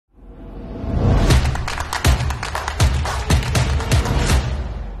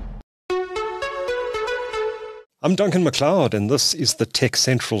I'm Duncan McLeod, and this is the Tech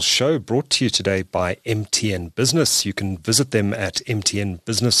Central Show brought to you today by MTN Business. You can visit them at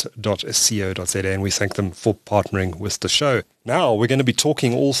mtnbusiness.co.za, and we thank them for partnering with the show. Now, we're going to be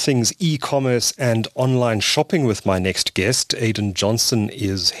talking all things e-commerce and online shopping with my next guest. Aidan Johnson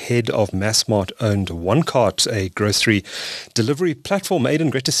is head of Massmart-owned OneCart, a grocery delivery platform. Aidan,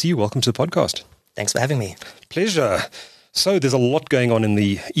 great to see you. Welcome to the podcast. Thanks for having me. Pleasure. So there's a lot going on in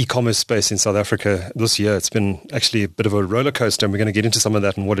the e-commerce space in South Africa this year. It's been actually a bit of a roller coaster, and we're going to get into some of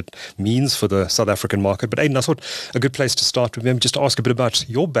that and what it means for the South African market. But Aidan, I thought a good place to start would be just to ask a bit about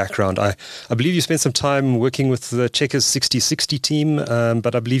your background. I believe you spent some time working with the Checkers 60/60 team,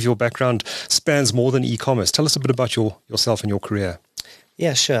 but I believe your background spans more than e-commerce. Tell us a bit about yourself and your career.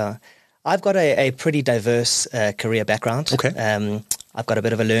 Yeah, sure. I've got a pretty diverse career background. Okay. I've got a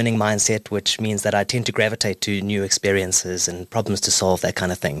bit of a learning mindset, which means that I tend to gravitate to new experiences and problems to solve, that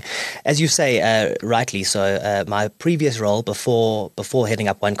kind of thing. As you say, rightly so, my previous role before heading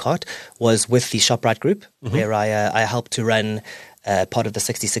up OneCart was with the Shoprite Group, where I helped to run part of the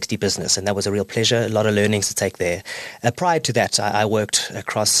 60/60 business, and that was a real pleasure, a lot of learnings to take there. Prior to that, I worked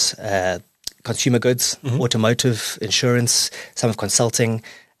across consumer goods, automotive, insurance, some of consulting,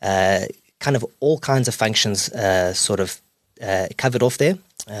 kind of all kinds of functions covered off there,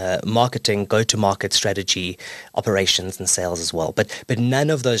 marketing, go-to-market strategy, operations and sales as well. But none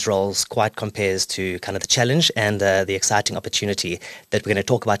of those roles quite compares to kind of the challenge and the exciting opportunity that we're going to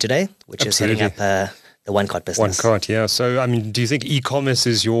talk about today, which Absolutely. is heading up the OneCart business. OneCart, yeah. So, I mean, do you think e-commerce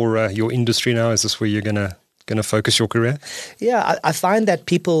is your industry now? Is this where you're going to focus your career? Yeah, I find that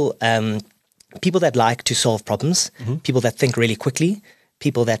people that like to solve problems, people that think really quickly,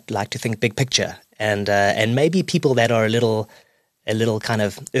 people that like to think big picture, and maybe people that are a little kind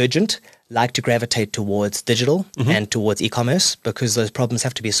of urgent like to gravitate towards digital and towards e-commerce, because those problems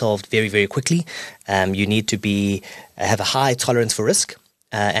have to be solved very, very quickly. You need to have a high tolerance for risk,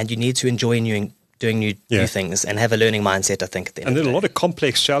 and you need to enjoy doing new things and have a learning mindset, I think. At the end and of there are the a lot of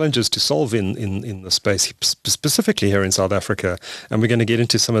complex challenges to solve in the space, specifically here in South Africa. And we're going to get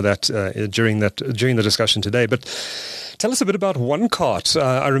into some of that during the discussion today. But tell us a bit about OneCart.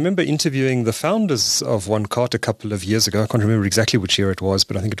 I remember interviewing the founders of OneCart a couple of years ago. I can't remember exactly which year it was,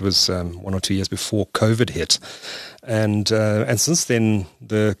 but I think it was 1 or 2 years before COVID hit. And since then,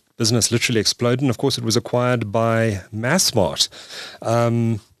 the business literally exploded. And of course, it was acquired by Massmart.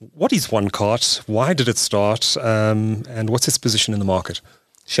 What is OneCart? Why did it start? And what's its position in the market?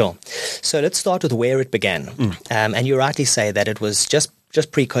 Sure. So let's start with where it began. And you rightly say that it was just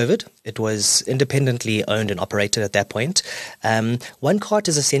pre-COVID. It was independently owned and operated at that point. OneCart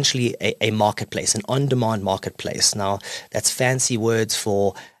is essentially a marketplace, an on-demand marketplace. Now, that's fancy words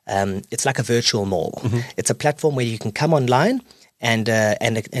for it's like a virtual mall. It's a platform where you can come online and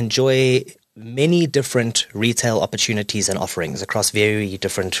enjoy many different retail opportunities and offerings across very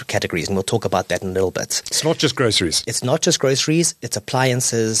different categories, and we'll talk about that in a little bit. It's not just groceries. It's not just groceries. It's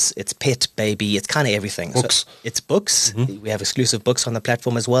appliances. It's pet, baby. It's kind of everything. Books. So it's books. We have exclusive books on the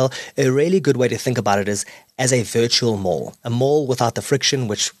platform as well. A really good way to think about it is as a virtual mall, a mall without the friction,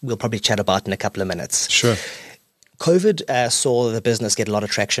 which we'll probably chat about in a couple of minutes. Sure. COVID saw the business get a lot of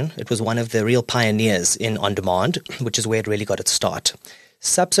traction. It was one of the real pioneers in on-demand, which is where it really got its start.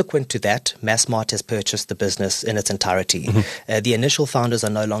 Subsequent to that, Massmart has purchased the business in its entirety. The initial founders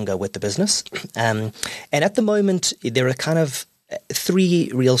are no longer with the business. And at the moment, there are kind of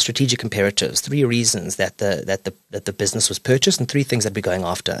three real strategic imperatives, three reasons that the business was purchased, and three things that we're going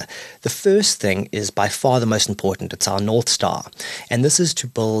after. The first thing is by far the most important. It's our North Star. And this is to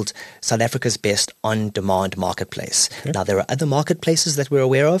build South Africa's best on-demand marketplace. Okay. Now, there are other marketplaces that we're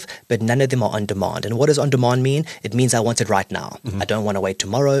aware of, but none of them are on-demand. And what does on-demand mean? It means I want it right now. I don't want to wait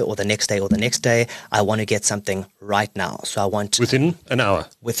tomorrow or the next day or the next day. I want to get something right now. So I want... Within an hour.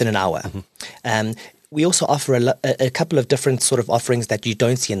 Within an hour. We also offer a couple of different sort of offerings that you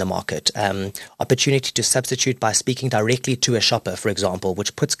don't see in the market. Opportunity to substitute by speaking directly to a shopper, for example,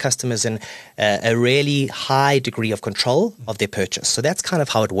 which puts customers in a really high degree of control of their purchase. So that's kind of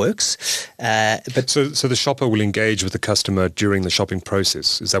how it works. But so the shopper will engage with the customer during the shopping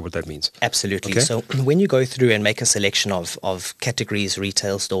process. Is that what that means? Absolutely. Okay. So when you go through and make a selection of categories,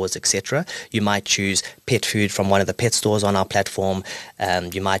 retail stores, etc., you might choose pet food from one of the pet stores on our platform.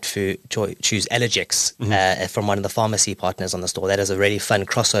 You might choose allergics from one of the pharmacy partners on the store. That is a really fun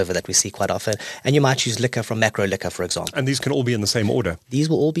crossover that we see quite often. And you might choose liquor from Macro Liquor, for example. And these can all be in the same order? These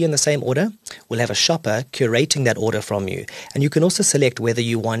will all be in the same order. We'll have a shopper curating that order from you. And you can also select whether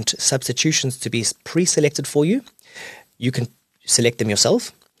you want substitutions to be pre-selected for you. You can select them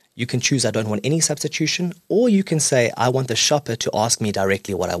yourself. You can choose I don't want any substitution, or you can say I want the shopper to ask me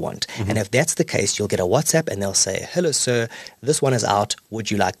directly what I want. And if that's the case, you'll get a WhatsApp and they'll say, hello, sir, this one is out.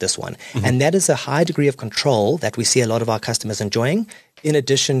 Would you like this one? And that is a high degree of control that we see a lot of our customers enjoying, in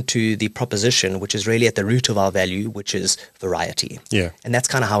addition to the proposition, which is really at the root of our value, which is variety. Yeah. And that's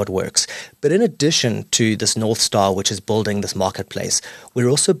kind of how it works. But in addition to this North Star, which is building this marketplace, we're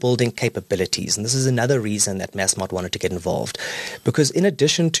also building capabilities. And this is another reason that Massmart wanted to get involved. Because in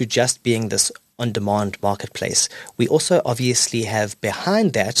addition to just being this on-demand marketplace, we also obviously have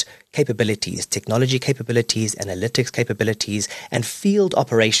behind that capabilities, technology capabilities, analytics capabilities, and field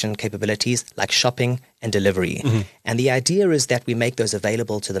operation capabilities like shopping and delivery. And the idea is that we make those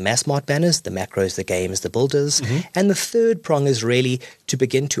available to the Massmart banners, the macros, the games, the builders. And the third prong is really to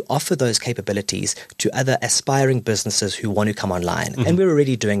begin to offer those capabilities to other aspiring businesses who want to come online. And we're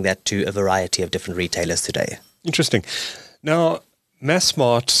already doing that to a variety of different retailers today. Interesting. Now,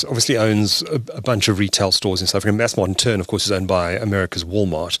 Massmart obviously owns a bunch of retail stores in South Africa. Massmart, in turn, of course, is owned by America's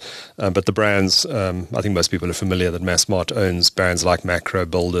Walmart. But the brands, I think most people are familiar that Massmart owns brands like Macro,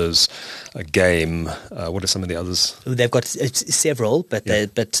 Builders, Game. What are some of the others? They've got several, but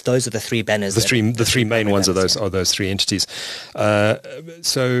but those are the three banners. The three main ones are those three entities. But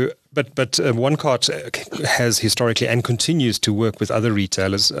OneCart has historically and continues to work with other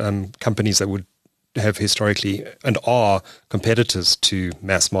retailers, companies that would have historically and are competitors to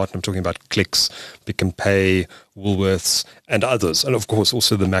Massmart. I'm talking about Clicks, Pick n Pay, Woolworths, and others. And of course,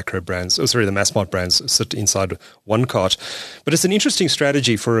 also the macro brands, the Massmart brands sit inside OneCart. But it's an interesting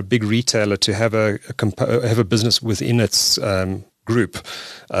strategy for a big retailer to have a business within its group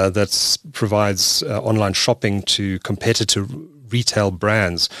that provides online shopping to competitor retail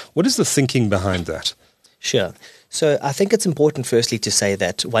brands. What is the thinking behind that? Sure. So I think it's important firstly to say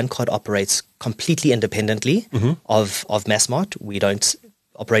that OneCart operates completely independently of Massmart. We don't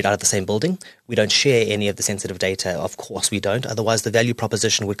operate out of the same building. We don't share any of the sensitive data. Of course we don't. Otherwise the value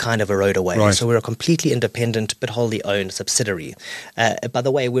proposition would kind of erode away. Right. So we're a completely independent but wholly owned subsidiary. By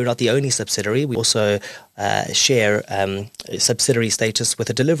the way, we're not the only subsidiary. We also share subsidiary status with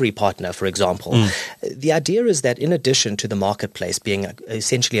a delivery partner, for example. The idea is that in addition to the marketplace being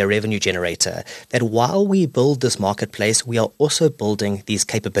essentially a revenue generator, that while we build this marketplace, we are also building these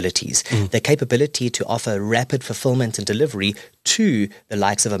capabilities. The capability to offer rapid fulfillment and delivery to the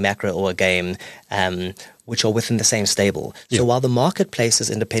likes of a Macro or a Game, which are within the same stable. So while the marketplace is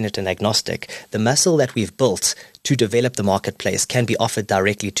independent and agnostic, the muscle that we've built to develop the marketplace can be offered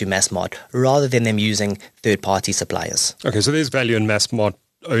directly to Massmart rather than them using third-party suppliers. Okay, so there's value in Massmart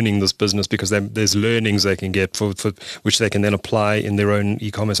owning this business because there's learnings they can get for which they can then apply in their own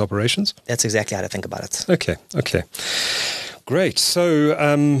e-commerce operations? That's exactly how to think about it. Okay. Great. So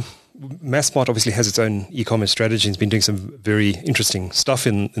Massmart obviously has its own e-commerce strategy and has been doing some very interesting stuff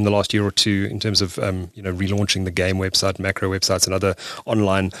in the last year or two in terms of relaunching the Game website, macro websites, and other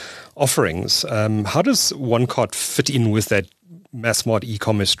online offerings. How does OneCart fit in with that Massmart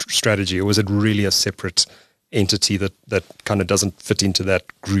e-commerce strategy, or is it really a separate entity that kind of doesn't fit into that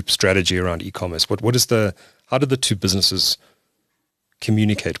group strategy around e-commerce? How do the two businesses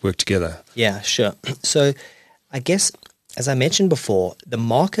communicate, work together? Yeah, sure. So I guess, as I mentioned before, the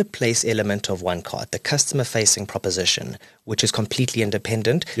marketplace element of OneCart, the customer-facing proposition, which is completely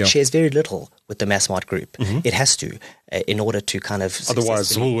independent, shares very little with the Massmart group. It has to, in order to kind of...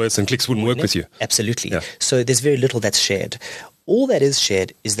 Otherwise, Woolworths and Clicks wouldn't work with you. Absolutely. Yeah. So there's very little that's shared. All that is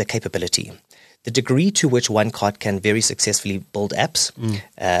shared is the capability. The degree to which OneCart can very successfully build apps,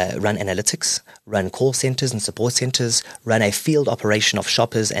 run analytics, run call centers and support centers, run a field operation of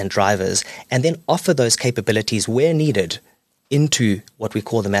shoppers and drivers, and then offer those capabilities where needed into what we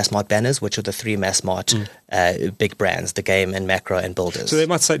call the Massmart banners, which are the three Massmart big brands, the Game and Macro and Builders. So they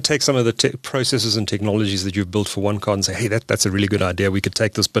might take some of the processes and technologies that you've built for OneCart and say, hey, that's a really good idea. We could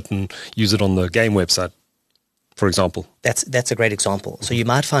take this bit and use it on the Game website, for example. That's a great example. So you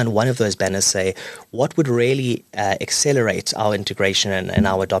might find one of those banners say, what would really accelerate our integration and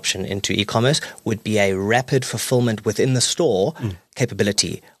our adoption into e-commerce would be a rapid fulfillment within the store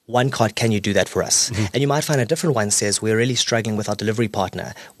capability. OneCart, can you do that for us? And you might find a different one says, we're really struggling with our delivery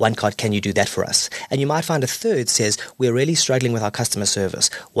partner. OneCart, can you do that for us? And you might find a third says, we're really struggling with our customer service.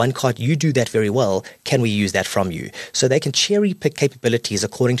 OneCart, you do that very well. Can we use that from you? So they can cherry pick capabilities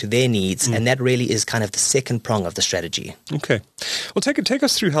according to their needs. And that really is kind of the second prong of the strategy. Okay. Well, take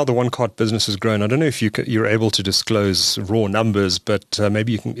us through how the OneCart business has grown. I don't know if you're able to disclose raw numbers, but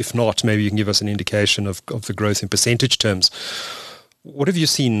maybe you can, if not, maybe you can give us an indication of the growth in percentage terms. What have you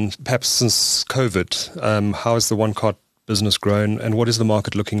seen perhaps since COVID? How has the OneCart business grow, and what is the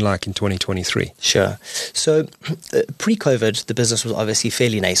market looking like in 2023? Sure. So pre-COVID, the business was obviously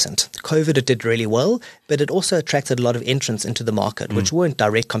fairly nascent. COVID, it did really well, but it also attracted a lot of entrants into the market, which weren't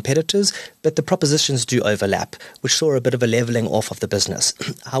direct competitors, but the propositions do overlap, which saw a bit of a leveling off of the business.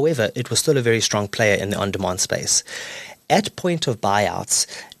 However, it was still a very strong player in the on-demand space. At point of buyouts,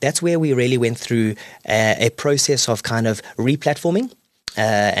 that's where we really went through a process of kind of replatforming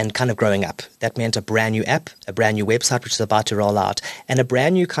and kind of growing up. That meant a brand new app, a brand new website, which is about to roll out, and a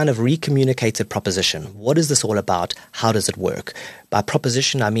brand new kind of recommunicated proposition. What is this all about? How does it work? By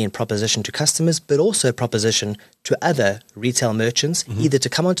proposition, I mean proposition to customers, but also proposition to other retail merchants, either to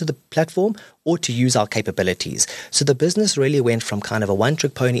come onto the platform or to use our capabilities. So the business really went from kind of a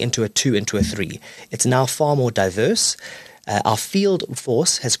one-trick pony into a two, into a three. It's now far more diverse. Our field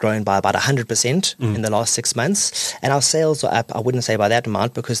force has grown by about 100% in the last 6 months, and our sales are up, I wouldn't say by that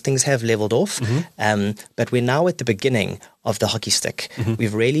amount because things have leveled off, but we're now at the beginning of the hockey stick.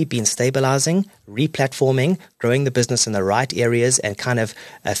 We've really been stabilizing, replatforming, growing the business in the right areas, and kind of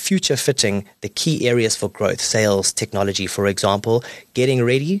future fitting the key areas for growth, sales, technology, for example, getting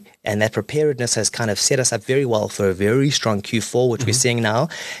ready. And that preparedness has kind of set us up very well for a very strong Q4, which we're seeing now.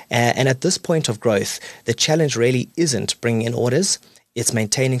 And at this point of growth, the challenge really isn't bringing in orders. It's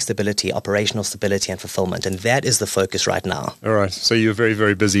maintaining stability, operational stability, and fulfillment, and that is the focus right now. All right. So you're very,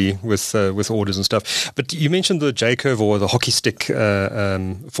 very busy with orders and stuff. But you mentioned the J-curve or the hockey stick for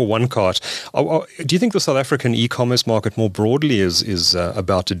OneCart. Do you think the South African e-commerce market more broadly is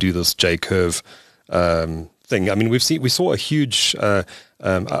about to do this J-curve thing? I mean, we saw a huge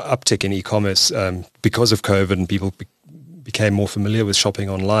uptick in e-commerce because of COVID, and people became more familiar with shopping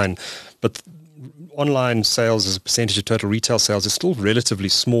online, but online sales as a percentage of total retail sales is still relatively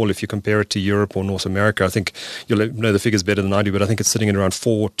small if you compare it to Europe or North America. I think you'll know the figures better than I do, but I think it's sitting at around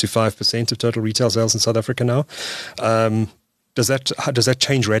 4 to 5% of total retail sales in South Africa now. Does that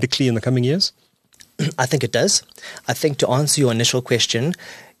change radically in the coming years? I think it does. I think to answer your initial question,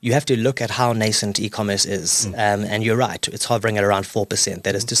 you have to look at how nascent e-commerce is. And you're right, it's hovering at around 4%.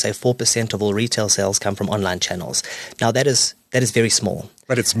 That is to say 4% of all retail sales come from online channels. Now that is very small.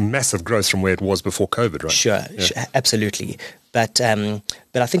 But it's massive growth from where it was before COVID, right? Sure, absolutely. But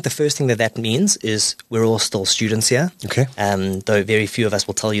I think the first thing that means is we're all still students here. Okay. Though very few of us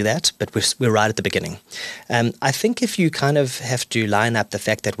will tell you that, but we're right at the beginning. I think if you kind of have to line up the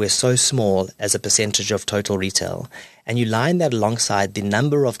fact that we're so small as a percentage of total retail, and you line that alongside the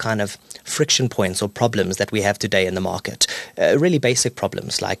number of kind of friction points or problems that we have today in the market, really basic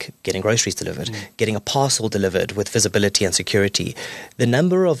problems like getting groceries delivered, getting a parcel delivered with visibility and security, the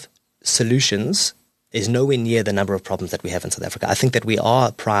number of solutions is nowhere near the number of problems that we have in South Africa. I think that we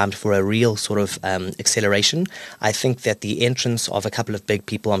are primed for a real sort of acceleration. I think that the entrance of a couple of big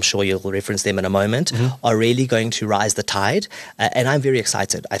people, I'm sure you'll reference them in a moment, are really going to rise the tide. And I'm very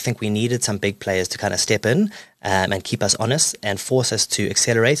excited. I think we needed some big players to kind of step in and keep us honest and force us to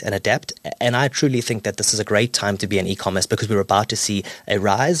accelerate and adapt. And I truly think that this is a great time to be in e-commerce because we're about to see a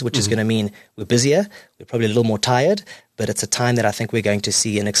rise, which is going to mean we're busier, we're probably a little more tired, but it's a time that I think we're going to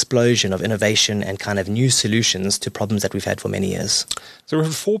see an explosion of innovation and kind of new solutions to problems that we've had for many years. So we're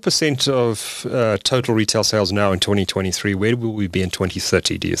 4% of total retail sales now in 2023. Where will we be in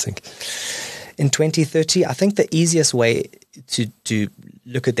 2030, do you think? In 2030, I think the easiest way to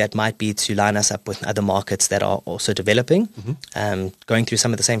look at that might be to line us up with other markets that are also developing, going through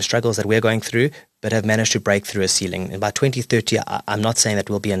some of the same struggles that we're going through, but have managed to break through a ceiling. And by 2030, I'm not saying that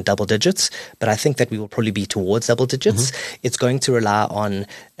we'll be in double digits, but I think that we will probably be towards double digits. It's going to rely on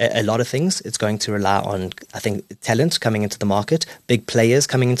a lot of things. It's going to rely on, I think, talent coming into the market, big players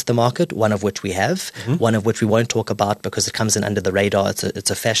coming into the market, one of which we have, one of which we won't talk about because it comes in under the radar.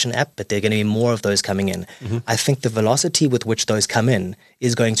 It's a fashion app, but there are going to be more of those coming in. I think the velocity with which those come in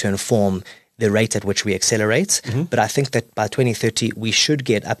is going to inform the rate at which we accelerate. But I think that by 2030, we should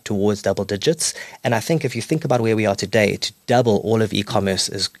get up towards double digits. And I think if you think about where we are today, to double all of e-commerce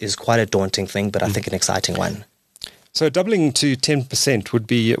is quite a daunting thing, but I think an exciting one. So doubling to 10% would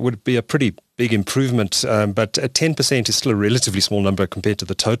be a pretty big improvement, but 10% is still a relatively small number compared to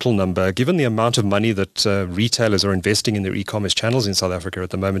the total number. Given the amount of money that retailers are investing in their e-commerce channels in South Africa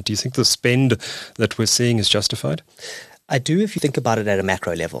at the moment, do you think the spend that we're seeing is justified? I do if you think about it at a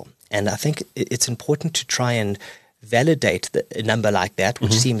macro level. And I think it's important to try and validate a number like that,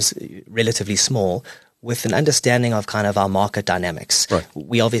 which seems relatively small, with an understanding of kind of our market dynamics. Right.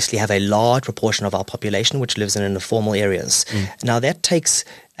 We obviously have a large proportion of our population which lives in informal areas. Now that takes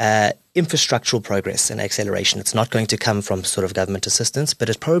infrastructural progress and acceleration. It's not going to come from sort of government assistance, but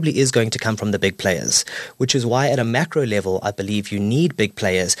it probably is going to come from the big players, which is why at a macro level, I believe you need big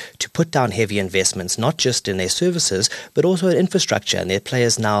players to put down heavy investments, not just in their services, but also in infrastructure. And there are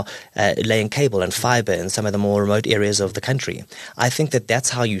players now laying cable and fiber in some of the more remote areas of the country. I think that that's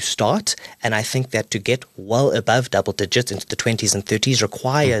how you start. And I think that to get well above double digits into the 20s and 30s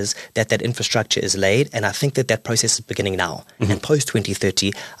requires that that infrastructure is laid. And I think that that process is beginning now. And post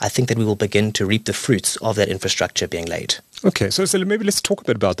 2030, I think that we will begin to reap the fruits of that infrastructure being laid. Okay, so maybe let's talk a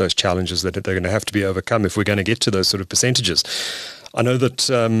bit about those challenges that they're going to have to be overcome if we're going to get to those sort of percentages. I know that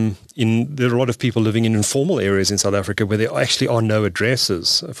there are a lot of people living in informal areas in South Africa where there actually are no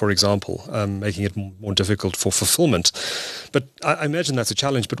addresses, for example, making it more difficult for fulfillment. But I imagine that's a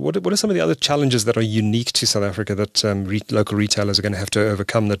challenge. But what are some of the other challenges that are unique to South Africa that local retailers are going to have to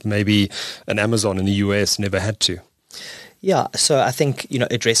overcome that maybe an Amazon in the US never had to? Yeah, so I think,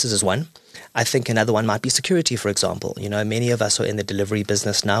 addresses is one. I think another one might be security, for example. Many of us are in the delivery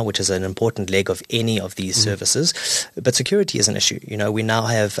business now, which is an important leg of any of these services. But security is an issue. We now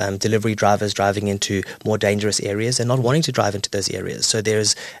have delivery drivers driving into more dangerous areas and not wanting to drive into those areas. So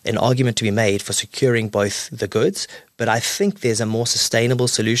there's an argument to be made for securing both the goods. But I think there's a more sustainable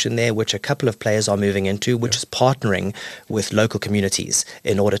solution there, which a couple of players are moving into, which is partnering with local communities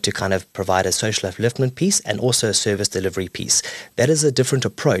in order to kind of provide a social upliftment piece and also a service delivery piece. That is a different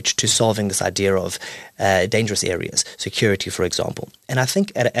approach to solving this idea of dangerous areas, security, for example. And I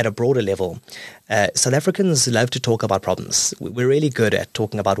think at a broader level, South Africans love to talk about problems. We're really good at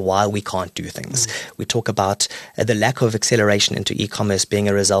talking about why we can't do things. We talk about the lack of acceleration into e-commerce being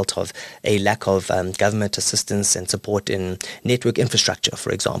a result of a lack of government assistance and support in network infrastructure,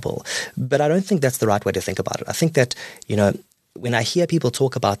 for example. But I don't think that's the right way to think about it. I think that, when I hear people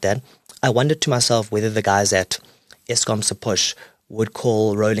talk about that, I wonder to myself whether the guys at Eskom Push would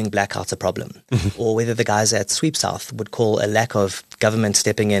call rolling blackouts a problem, or whether the guys at Sweep South would call a lack of government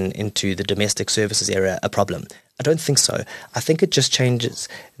stepping into the domestic services area a problem. I don't think so. I think it just changes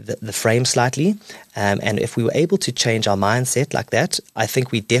the frame slightly. And if we were able to change our mindset like that, I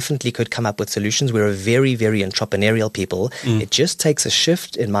think we definitely could come up with solutions. We're a very, very entrepreneurial people. It just takes a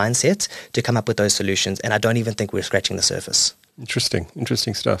shift in mindset to come up with those solutions. And I don't even think we're scratching the surface.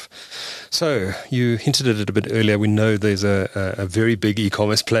 Interesting stuff. So you hinted at it a bit earlier. We know there's a very big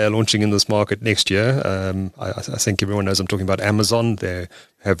e-commerce player launching in this market next year. I think everyone knows I'm talking about Amazon. They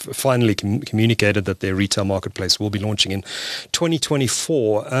have finally communicated that their retail marketplace will be launching in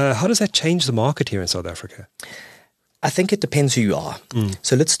 2024. How does that change the market here in South Africa? I think it depends who you are.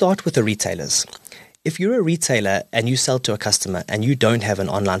 So let's start with the retailers. If you're a retailer and you sell to a customer and you don't have an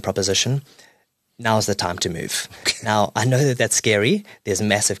online proposition, now's the time to move. Now, I know that that's scary. There's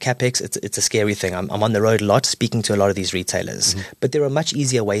massive capex. It's a scary thing. I'm on the road a lot speaking to a lot of these retailers, but there are much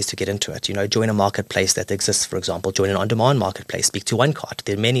easier ways to get into it. Join a marketplace that exists, for example, join an on-demand marketplace, speak to OneCart.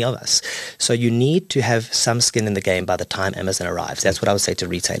 There are many of us. So you need to have some skin in the game by the time Amazon arrives. That's what I would say to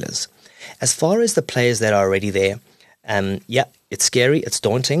retailers. As far as the players that are already there, it's scary. It's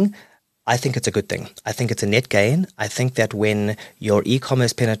daunting. I think it's a good thing. I think it's a net gain. I think that when your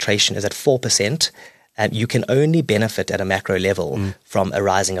e-commerce penetration is at 4%, you can only benefit at a macro level from a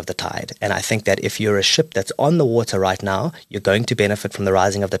rising of the tide. And I think that if you're a ship that's on the water right now, you're going to benefit from the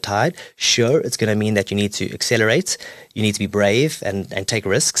rising of the tide. Sure, it's going to mean that you need to accelerate, you need to be brave and take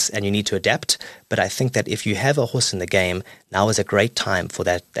risks, and you need to adapt. But I think that if you have a horse in the game, now is a great time for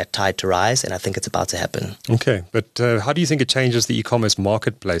that tide to rise, and I think it's about to happen. Okay, but how do you think it changes the e-commerce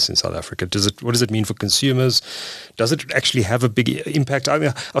marketplace in South Africa? What does it mean for consumers? Does it actually have a big impact? I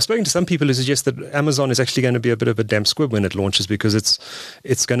mean, I've spoken to some people who suggest that Amazon is actually going to be a bit of a damp squib when it launches because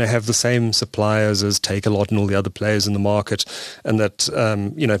it's going to have the same suppliers as Takealot and all the other players in the market, and that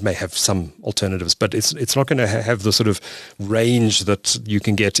it may have some alternatives, but it's not going to have the sort of range that you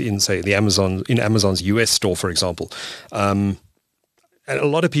can get in, say, Amazon's US store, for example. And a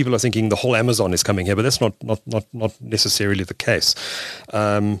lot of people are thinking the whole Amazon is coming here, but that's not necessarily the case.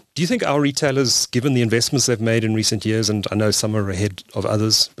 Do you think our retailers, given the investments they've made in recent years, and I know some are ahead of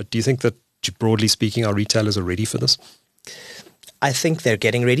others, but do you think that, broadly speaking, our retailers are ready for this? I think they're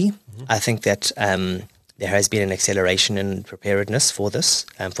getting ready. I think that there has been an acceleration in preparedness for this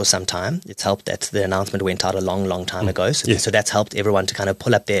for some time. It's helped that the announcement went out a long time ago. So that's helped everyone to kind of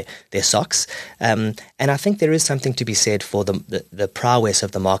pull up their socks. And I think there is something to be said for the prowess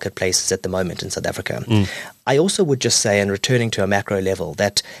of the marketplaces at the moment in South Africa. I also would just say, and returning to a macro level,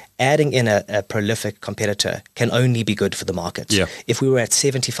 that adding in a prolific competitor can only be good for the market. Yeah. If we were at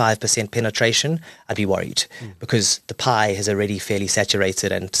 75% penetration, I'd be worried because the pie is already fairly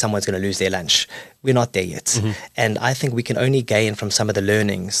saturated and someone's going to lose their lunch. We're not there yet. And I think we can only gain from some of the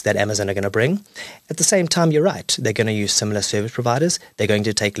learnings that Amazon are going to bring. At the same time, you're right. They're going to use similar service providers. They're going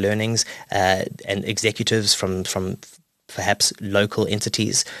to take learnings and executives from perhaps local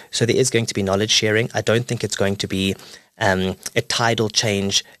entities. So there is going to be knowledge sharing. I don't think it's going to be a tidal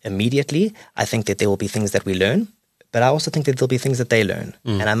change immediately. I think that there will be things that we learn, but I also think that there'll be things that they learn.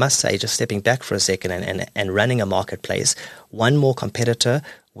 And I must say, just stepping back for a second and running a marketplace, one more competitor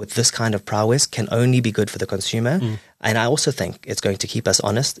with this kind of prowess can only be good for the consumer. And I also think it's going to keep us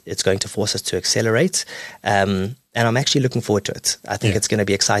honest. It's going to force us to accelerate. And I'm actually looking forward to it. I think it's going to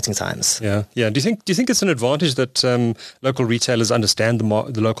be exciting times. Yeah. Do you think it's an advantage that local retailers understand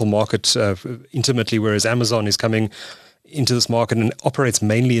the local market intimately, whereas Amazon is coming into this market and operates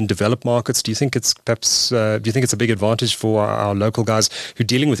mainly in developed markets? Do you think it's perhaps a big advantage for our local guys who are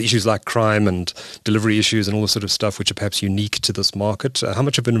dealing with issues like crime and delivery issues and all this sort of stuff, which are perhaps unique to this market? How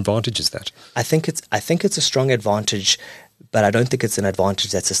much of an advantage is that? I think it's a strong advantage, but I don't think it's an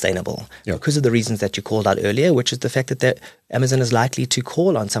advantage that's sustainable because of the reasons that you called out earlier, which is the fact that Amazon is likely to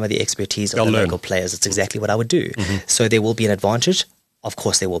call on some of the expertise of the local players. It's exactly what I would do. So there will be an advantage. Of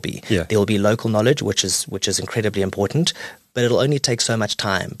course there will be. There will be local knowledge, which is incredibly important, but it'll only take so much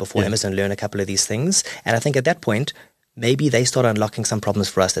time before Amazon learn a couple of these things. And I think at that point, maybe they start unlocking some problems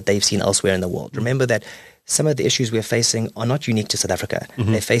for us that they've seen elsewhere in the world. Remember that some of the issues we're facing are not unique to South Africa.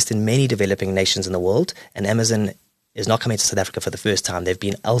 They're faced in many developing nations in the world, and Amazon is not coming to South Africa for the first time. They've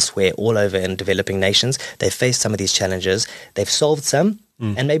been elsewhere all over in developing nations. They've faced some of these challenges. They've solved some,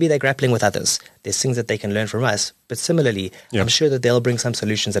 and maybe they're grappling with others. There's things that they can learn from us. But similarly, I'm sure that they'll bring some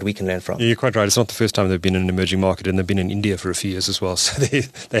solutions that we can learn from. Yeah, you're quite right. It's not the first time they've been in an emerging market, and they've been in India for a few years as well. So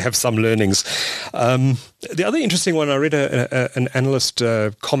they have some learnings. The other interesting one, I read an analyst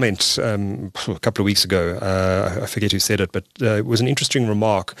comment a couple of weeks ago. I forget who said it, but it was an interesting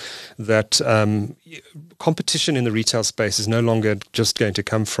remark that competition in the retail space is no longer just going to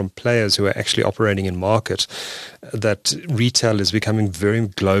come from players who are actually operating in market, that retail is becoming very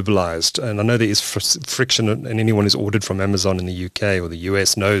globalized. And I know there is friction, and anyone who's ordered from Amazon in the UK or the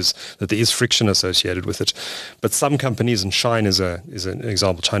US knows that there is friction associated with it. But some companies, and Shine is an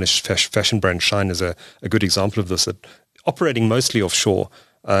example, China's fashion brand Shine is a good example of this, that operating mostly offshore,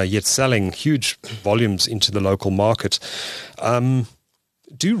 yet selling huge volumes into the local market.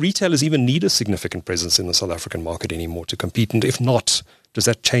 Do retailers even need a significant presence in the South African market anymore to compete? And if not, does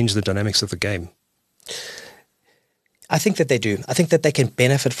that change the dynamics of the game? I think that they do. I think that they can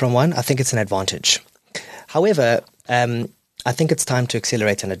benefit from one. I think it's an advantage. However, I think it's time to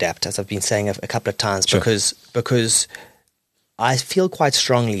accelerate and adapt, as I've been saying a couple of times, because I feel quite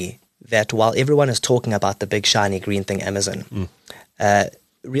strongly that while everyone is talking about the big shiny green thing, Amazon,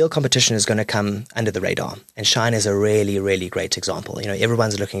 real competition is going to come under the radar. And Shine is a really, really great example.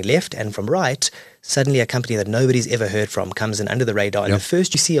 Everyone's looking left and from right. Suddenly a company that nobody's ever heard from comes in under the radar. And the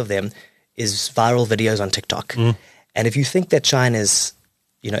first you see of them is viral videos on TikTok. And if you think that Shine is,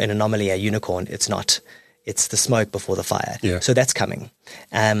 an anomaly, a unicorn, it's not. It's the smoke before the fire. So that's coming.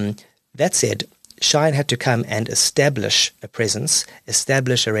 That said, Shine had to come and establish a presence,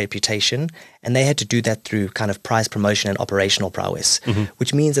 establish a reputation, and they had to do that through kind of price promotion and operational prowess,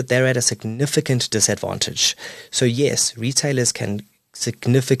 which means that they're at a significant disadvantage. So yes, retailers can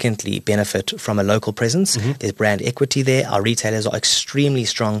significantly benefit from a local presence. There's brand equity there. Our retailers are extremely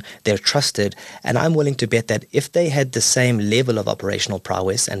strong. They're trusted. And I'm willing to bet that if they had the same level of operational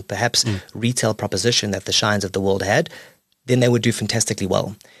prowess and perhaps retail proposition that the Shines of the world had, then they would do fantastically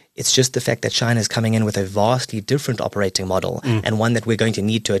well. It's just the fact that China is coming in with a vastly different operating model and one that we're going to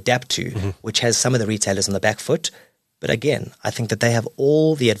need to adapt to, which has some of the retailers on the back foot. But again, I think that they have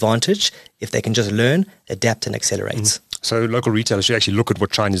all the advantage if they can just learn, adapt, and accelerate. So local retailers should actually look at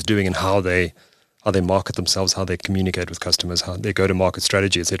what China is doing and how they market themselves, how they communicate with customers, how they go-to-market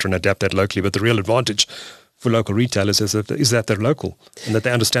strategy, etc., and adapt that locally. But the real advantage for local retailers is that they're local and that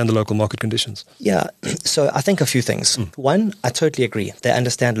they understand the local market conditions. Yeah, so I think a few things. One, I totally agree. They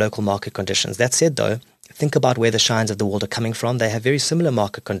understand local market conditions. That said, though, think about where the Shines of the world are coming from. They have very similar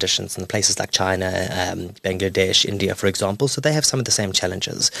market conditions in places like China, Bangladesh, India, for example. So they have some of the same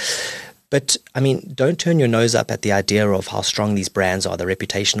challenges. But, don't turn your nose up at the idea of how strong these brands are, the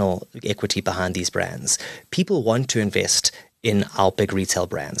reputational equity behind these brands. People want to invest in our big retail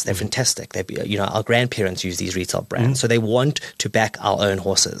brands. They're fantastic. Our grandparents use these retail brands, so they want to back our own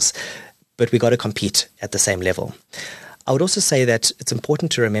horses. But we got to compete at the same level. I would also say that it's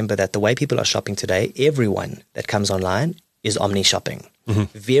important to remember that the way people are shopping today, everyone that comes online is omni shopping.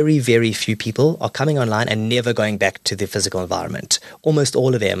 Very, very few people are coming online and never going back to the physical environment. Almost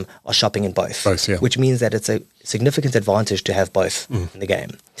all of them are shopping in both, yeah. which means that it's a significant advantage to have both in the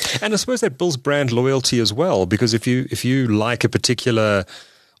game. And I suppose that builds brand loyalty as well, because if you like a particular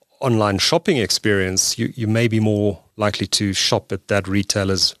online shopping experience, you may be more likely to shop at that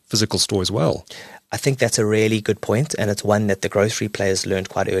retailer's physical store as well. I think that's a really good point, and it's one that the grocery players learned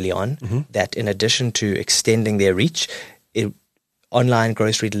quite early on, that in addition to extending their reach, online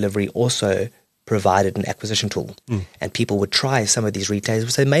grocery delivery also provided an acquisition tool, and people would try some of these retailers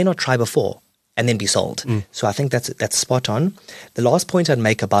which they may not try before and then be sold. So I think that's spot on. The last point I'd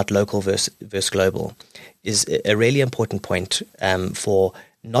make about local versus global is a really important point for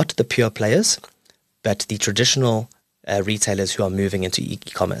not the pure players, but the traditional retailers who are moving into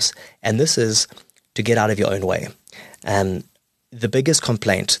e-commerce. And this is to get out of your own way. The biggest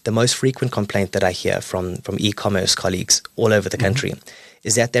complaint, the most frequent complaint that I hear from e-commerce colleagues all over the country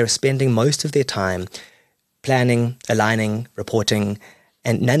is that they're spending most of their time planning, aligning, reporting,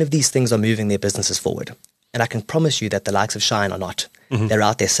 and none of these things are moving their businesses forward. And I can promise you that the likes of Shine are not. They're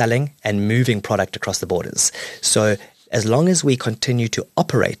out there selling and moving product across the borders. So as long as we continue to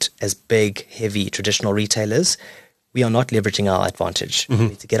operate as big, heavy, traditional retailers, we are not leveraging our advantage. We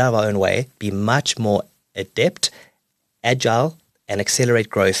need to get out of our own way, be much more adept, agile, and accelerate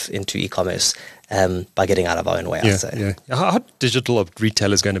growth into e-commerce by getting out of our own way, I'd say. How digital are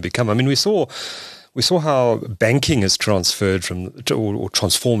retailers going to become? I mean, we saw how banking has transferred or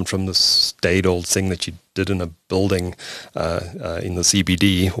transformed from this staid old thing that you did in a building in the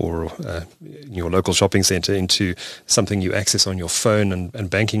CBD or in your local shopping center into something you access on your phone, and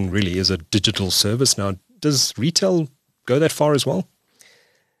banking really is a digital service now. Does retail go that far as well?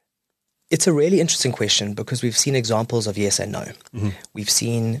 It's a really interesting question because we've seen examples of yes and no. We've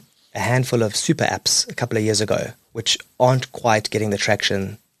seen a handful of super apps a couple of years ago which aren't quite getting the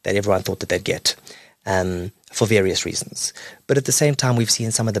traction that everyone thought that they'd get for various reasons. But at the same time, we've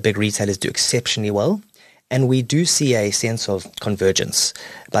seen some of the big retailers do exceptionally well, and we do see a sense of convergence.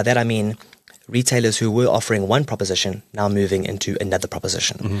 By that I mean retailers who were offering one proposition now moving into another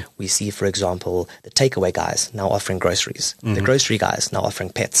proposition. We see, for example, the takeaway guys now offering groceries, the grocery guys now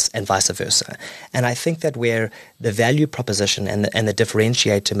offering pets, and vice versa. And I think that where the value proposition and the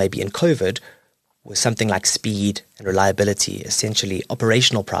differentiator maybe in COVID was something like speed and reliability, essentially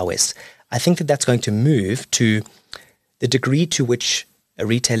operational prowess, I think that that's going to move to the degree to which a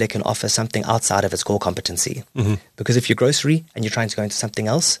retailer can offer something outside of its core competency. Because if you're grocery and you're trying to go into something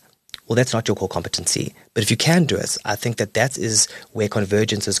else, well, that's not your core competency. But if you can do it, I think that is where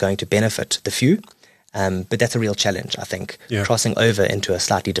convergence is going to benefit the few. But that's a real challenge, I think, crossing over into a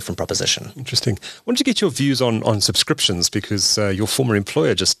slightly different proposition. Interesting. I wanted to get your views on subscriptions because your former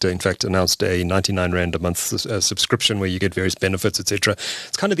employer just, in fact, announced a 99 Rand a month subscription where you get various benefits, etc.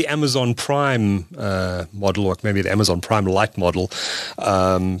 It's kind of the Amazon Prime model, or maybe the Amazon Prime Lite model,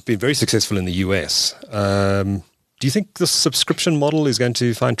 been very successful in the US. Do you think the subscription model is going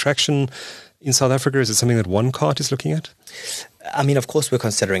to find traction in South Africa? Is it something that OneCart is looking at? I mean, of course, we're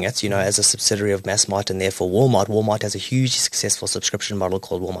considering it, as a subsidiary of Massmart and therefore Walmart. Walmart has a hugely successful subscription model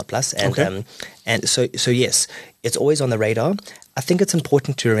called Walmart Plus. And, and so yes, it's always on the radar. I think it's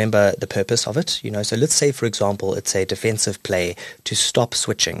important to remember the purpose of it. So let's say, for example, it's a defensive play to stop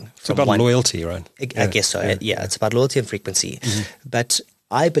switching. It's about loyalty, right? I guess so. Yeah, it's about loyalty and frequency. But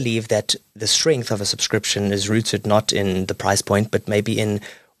I believe that the strength of a subscription is rooted not in the price point, but maybe in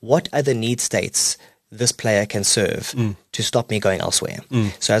what other need states this player can serve to stop me going elsewhere.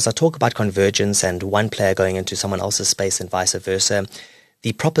 So as I talk about convergence and one player going into someone else's space and vice versa,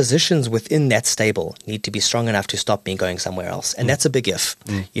 the propositions within that stable need to be strong enough to stop me going somewhere else. And that's a big if.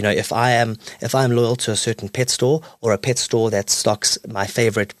 If I'm loyal to a certain pet store or a pet store that stocks my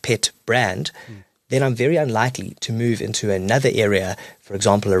favorite pet brand, then I'm very unlikely to move into another area, for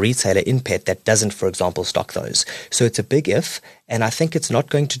example, a retailer in pet that doesn't, for example, stock those. So it's a big if, and I think it's not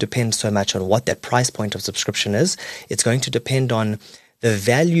going to depend so much on what that price point of subscription is. It's going to depend on the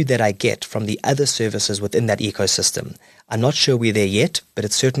value that I get from the other services within that ecosystem. I'm not sure we're there yet, but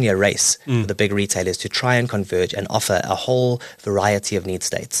it's certainly a race for the big retailers to try and converge and offer a whole variety of need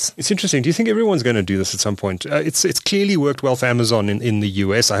states. It's interesting. Do you think everyone's going to do this at some point? It's clearly worked well for Amazon in the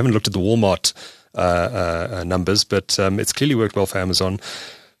US. I haven't looked at the Walmart numbers, but it's clearly worked well for Amazon.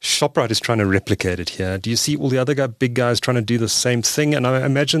 ShopRite is trying to replicate it here. Do you see all the other big guys trying to do the same thing? And I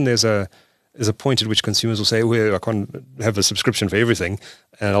imagine there's a point at which consumers will say, well, I can't have a subscription for everything,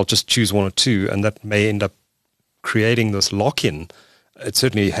 and I'll just choose one or two, and that may end up creating this lock-in it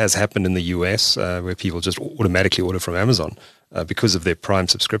certainly has happened in the US where people just automatically order from Amazon because of their Prime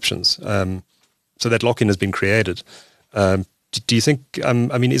subscriptions. So that lock-in has been created. Do you think,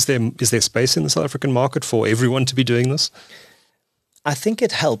 is there space in the South African market for everyone to be doing this? I think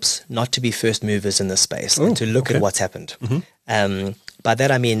it helps not to be first movers in this space and to look at what's happened. By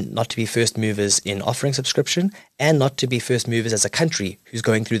that I mean not to be first movers in offering subscription and not to be first movers as a country who's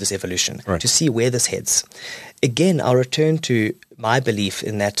going through this evolution, to see where this heads. Again, I'll return to my belief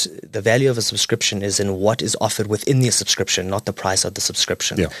in that the value of a subscription is in what is offered within the subscription, not the price of the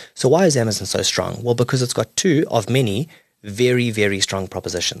subscription. Yeah. So why is Amazon so strong? Well, because it's got two of many very, very strong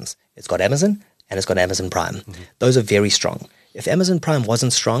propositions. It's got Amazon and it's got Amazon Prime. Those are very strong. If Amazon Prime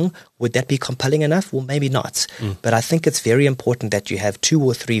wasn't strong, would that be compelling enough? Well, maybe not. But I think it's very important that you have 2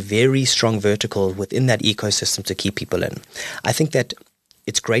 or 3 very strong verticals within that ecosystem to keep people in. I think that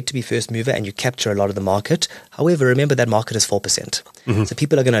it's great to be first mover and you capture a lot of the market. However, remember that market is 4%. So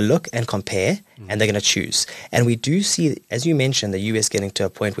people are going to look and compare and they're going to choose. And we do see, as you mentioned, the US getting to a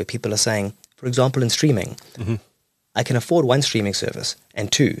point where people are saying, for example, in streaming, I can afford 1 streaming service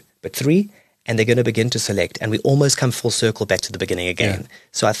and 2, but 3, and they're going to begin to select. And we almost come full circle back to the beginning again.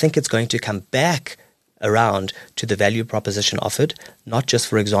 So I think it's going to come back around to the value proposition offered, not just,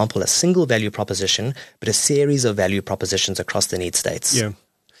 for example, a single value proposition, but a series of value propositions across the need states. Yeah.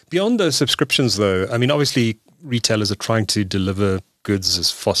 Beyond those subscriptions, though, obviously retailers are trying to deliver goods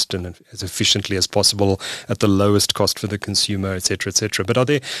as fast and as efficiently as possible at the lowest cost for the consumer, et cetera, et cetera. But are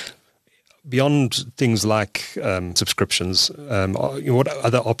there, beyond things like subscriptions, what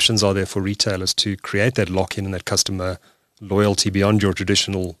other options are there for retailers to create that lock-in and that customer loyalty beyond your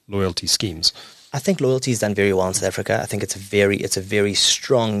traditional loyalty schemes? I think loyalty is done very well in South Africa. I think it's a very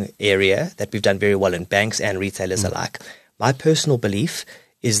strong area that we've done very well in banks and retailers alike. My personal belief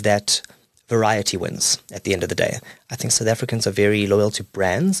is that variety wins at the end of the day. I think South Africans are very loyal to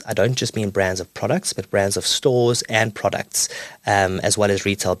brands. I don't just mean brands of products, but brands of stores and products, as well as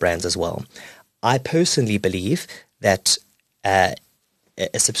retail brands as well. I personally believe that a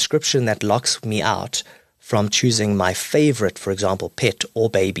subscription that locks me out from choosing my favorite, for example, pet or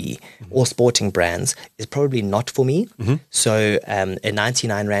baby or sporting brands is probably not for me. So a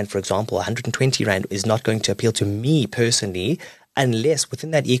 99 Rand, for example, 120 Rand is not going to appeal to me personally unless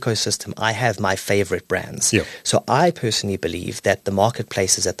within that ecosystem I have my favorite brands. So I personally believe that the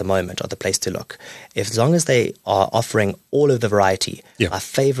marketplaces at the moment are the place to look. As long as they are offering all of the variety, my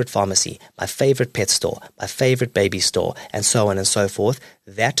favorite pharmacy, my favorite pet store, my favorite baby store, and so on and so forth,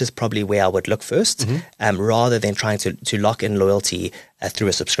 that is probably where I would look first, rather than trying to lock in loyalty through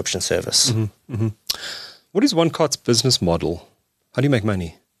a subscription service. What is OneCart's business model? How do you make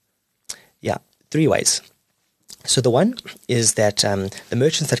money? Yeah, 3 ways. So the one is that the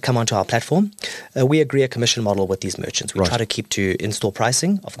merchants that come onto our platform, we agree a commission model with these merchants. We try to keep to in-store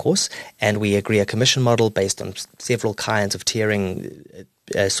pricing, of course, and we agree a commission model based on several kinds of tiering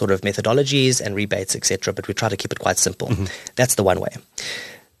sort of methodologies and rebates, etc. But we try to keep it quite simple. That's the one way.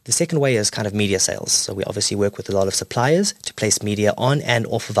 The second way is kind of media sales. So we obviously work with a lot of suppliers to place media on and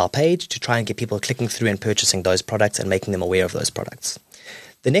off of our page to try and get people clicking through and purchasing those products and making them aware of those products.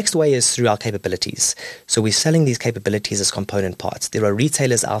 The next way is through our capabilities. So we're selling these capabilities as component parts. There are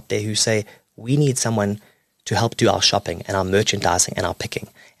retailers out there who say, we need someone to help do our shopping and our merchandising and our picking.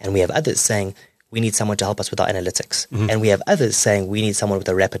 And we have others saying, we need someone to help us with our analytics. And we have others saying, we need someone with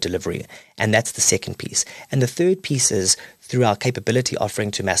a rapid delivery. And that's the second piece. And the third piece is through our capability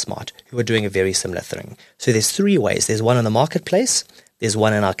offering to Massmart, who are doing a very similar thing. So there's 3 ways. There's one in the marketplace, there's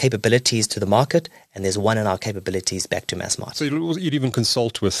one in our capabilities to the market, and there's one in our capabilities back to Massmart. So you'd even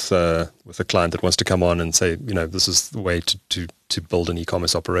consult with a client that wants to come on and say, this is the way to build an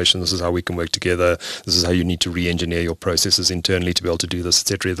e-commerce operation. This is how we can work together. This is how you need to re-engineer your processes internally to be able to do this,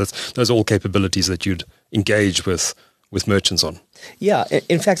 etc. Those are all capabilities that you'd engage with merchants on. Yeah,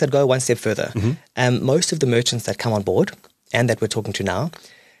 in fact, I'd go one step further. Most of the merchants that come on board and that we're talking to now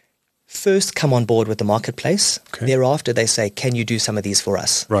first come on board with the marketplace. Thereafter, they say, can you do some of these for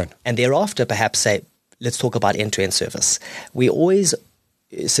us? And thereafter, perhaps say, let's talk about end-to-end service. We always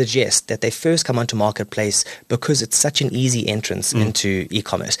suggest that they first come onto marketplace because it's such an easy entrance into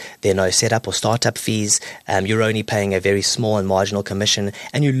e-commerce. There are no setup or startup fees. You're only paying a very small and marginal commission,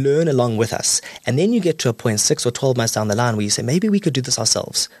 and you learn along with us. And then you get to a point 6 or 12 months down the line where you say, maybe we could do this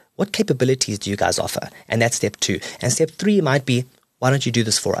ourselves. What capabilities do you guys offer? And that's step 2. And step 3 might be, why don't you do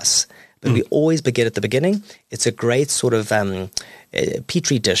this for us? But we always begin at the beginning. It's a great sort of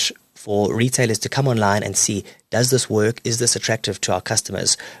petri dish for retailers to come online and see, does this work? Is this attractive to our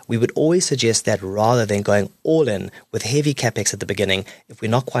customers? We would always suggest that rather than going all in with heavy capex at the beginning, if we're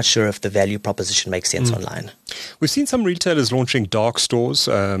not quite sure if the value proposition makes sense online. We've seen some retailers launching dark stores,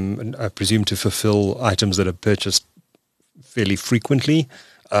 I presume to fulfill items that are purchased fairly frequently.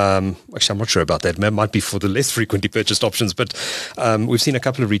 Actually, I'm not sure about that. It might be for the less frequently purchased options, but we've seen a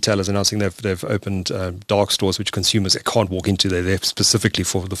couple of retailers announcing they've opened dark stores which consumers can't walk into. They're there specifically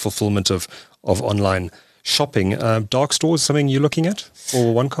for the fulfillment of online shopping. Dark stores, something you're looking at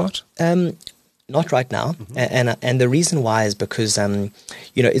for OneCart? Not right now, and the reason why is because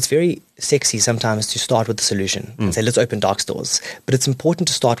it's very sexy sometimes to start with the solution and say let's open dark stores, but it's important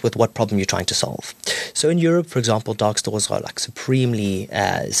to start with what problem you're trying to solve. So in Europe, for example, dark stores are like supremely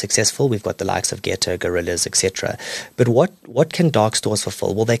successful. We've got the likes of Ghetto, Gorillas, etc. But what can dark stores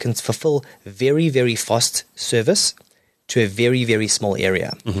fulfill? Well, they can fulfill very, very fast service to a very, very small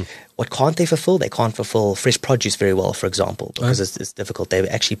area. What can't they fulfill? They can't fulfill fresh produce very well, for example, because it's difficult.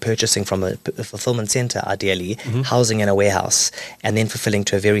 They're actually purchasing from a fulfillment center, ideally, housing in a warehouse, and then fulfilling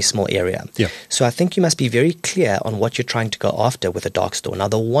to a very small area. Yeah. So I think you must be very clear on what you're trying to go after with a dark store. Now,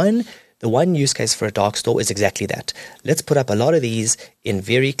 the one use case for a dark store is exactly that. Let's put up a lot of these in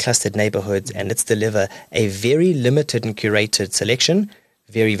very clustered neighborhoods, and let's deliver a very limited and curated selection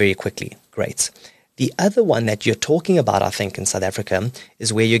very, very quickly. Great. The other one that you're talking about, I think, in South Africa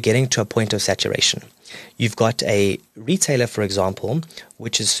is where you're getting to a point of saturation. You've got a retailer, for example,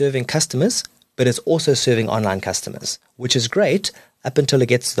 which is serving customers, but it's also serving online customers, which is great up until it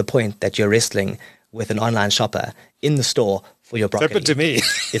gets to the point that you're wrestling with an online shopper in the store for your broccoli. It's happened to me.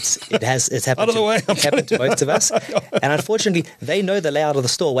 It's happened to most of us. And unfortunately, they know the layout of the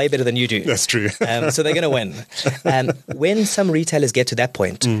store way better than you do. That's true. So they're going to win. When some retailers get to that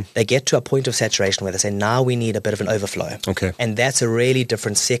point, they get to a point of saturation where they say, now we need a bit of an overflow. Okay. And that's a really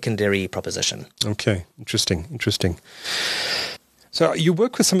different secondary proposition. Okay. Interesting. So you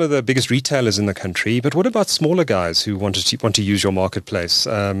work with some of the biggest retailers in the country, but what about smaller guys who want to use your marketplace?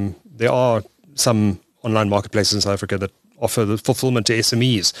 There are some online marketplaces in South Africa that offer the fulfillment to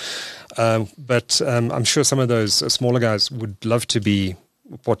SMEs. But I'm sure some of those smaller guys would love to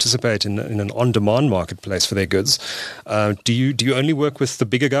participate in an on-demand marketplace for their goods. Do you only work with the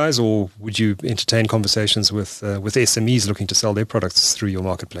bigger guys, or would you entertain conversations with SMEs looking to sell their products through your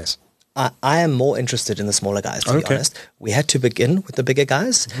marketplace? I am more interested in the smaller guys, to be honest. We had to begin with the bigger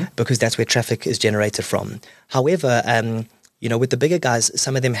guys because that's where traffic is generated from. However, with the bigger guys,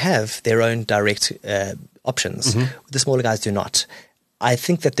 some of them have their own direct options. The smaller guys do not. I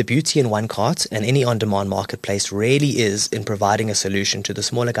think that the beauty in OneCart and any on-demand marketplace really is in providing a solution to the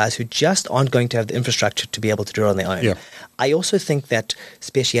smaller guys who just aren't going to have the infrastructure to be able to do it on their own. Yeah. I also think that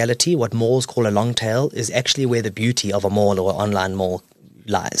speciality, what malls call a long tail, is actually where the beauty of a mall or online mall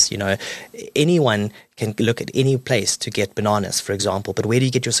lies. Anyone can look at any place to get bananas, for example, but where do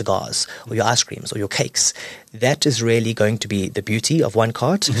you get your cigars or your ice creams or your cakes? That is really going to be the beauty of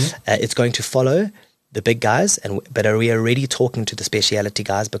OneCart. It's going to follow the big guys, but we are already talking to the speciality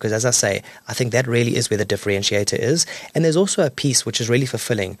guys because, as I say, I think that really is where the differentiator is. And there's also a piece which is really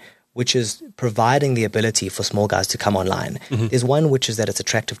fulfilling, which is providing the ability for small guys to come online. There's one which is that it's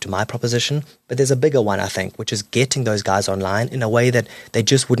attractive to my proposition, but there's a bigger one, I think, which is getting those guys online in a way that they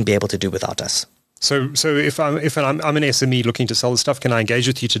just wouldn't be able to do without us. So if I'm an SME looking to sell the stuff, can I engage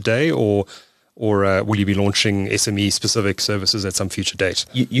with you today, or will you be launching SME-specific services at some future date?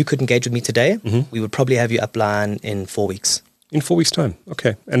 You could engage with me today. We would probably have you upline in 4 weeks. In 4 weeks' time,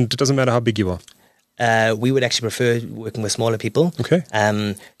 okay. And it doesn't matter how big you are? We would actually prefer working with smaller people. Okay.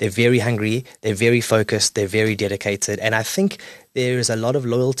 They're very hungry, they're very focused, they're very dedicated. And I think there is a lot of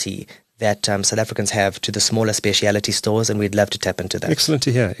loyalty that South Africans have to the smaller speciality stores, and we'd love to tap into that. Excellent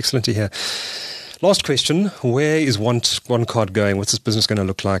to hear. Last question, where is OneCart going? What's this business going to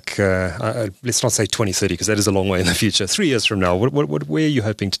look like? Let's not say 2030, because that is a long way in the future. 3 years from now, where are you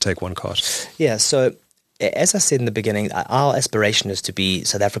hoping to take OneCart? Yeah, so as I said in the beginning, our aspiration is to be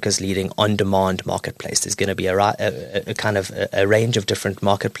South Africa's leading on-demand marketplace. There's going to be a kind of a range of different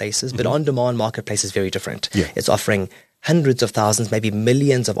marketplaces, but on-demand marketplace is very different. Yeah. It's offering hundreds of thousands, maybe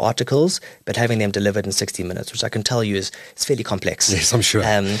millions of articles, but having them delivered in 60 minutes, which I can tell you it's fairly complex. Yes, I'm sure.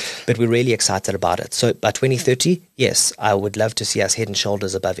 But we're really excited about it. So by 2030, yes, I would love to see us head and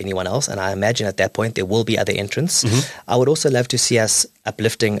shoulders above anyone else. And I imagine at that point, there will be other entrants. I would also love to see us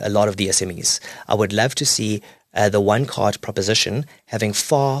uplifting a lot of the SMEs. I would love to see the OneCart proposition having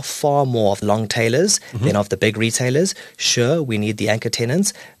far, far more of long tailers than of the big retailers. Sure, we need the anchor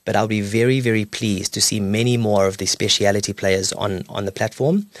tenants, but I'll be very, very pleased to see many more of the speciality players on the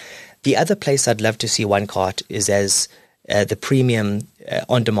platform. The other place I'd love to see OneCart is as the premium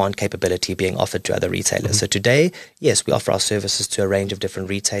on-demand capability being offered to other retailers. So today, yes, we offer our services to a range of different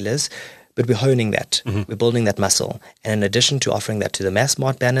retailers, but we're honing that. We're building that muscle. And in addition to offering that to the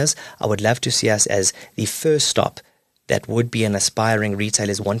Massmart banners, I would love to see us as the first stop that would be an aspiring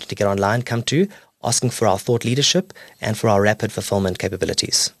retailers wanting to get online come to, asking for our thought leadership and for our rapid fulfillment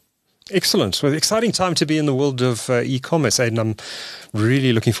capabilities. Excellent. Well, exciting time to be in the world of e-commerce, Aidan. I'm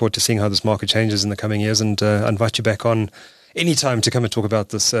really looking forward to seeing how this market changes in the coming years, and I invite you back on anytime to come and talk about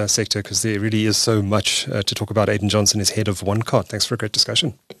this sector, because there really is so much to talk about. Aidan Johnson is head of OneCart. Thanks for a great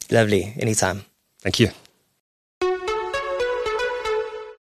discussion. Lovely. Anytime. Thank you.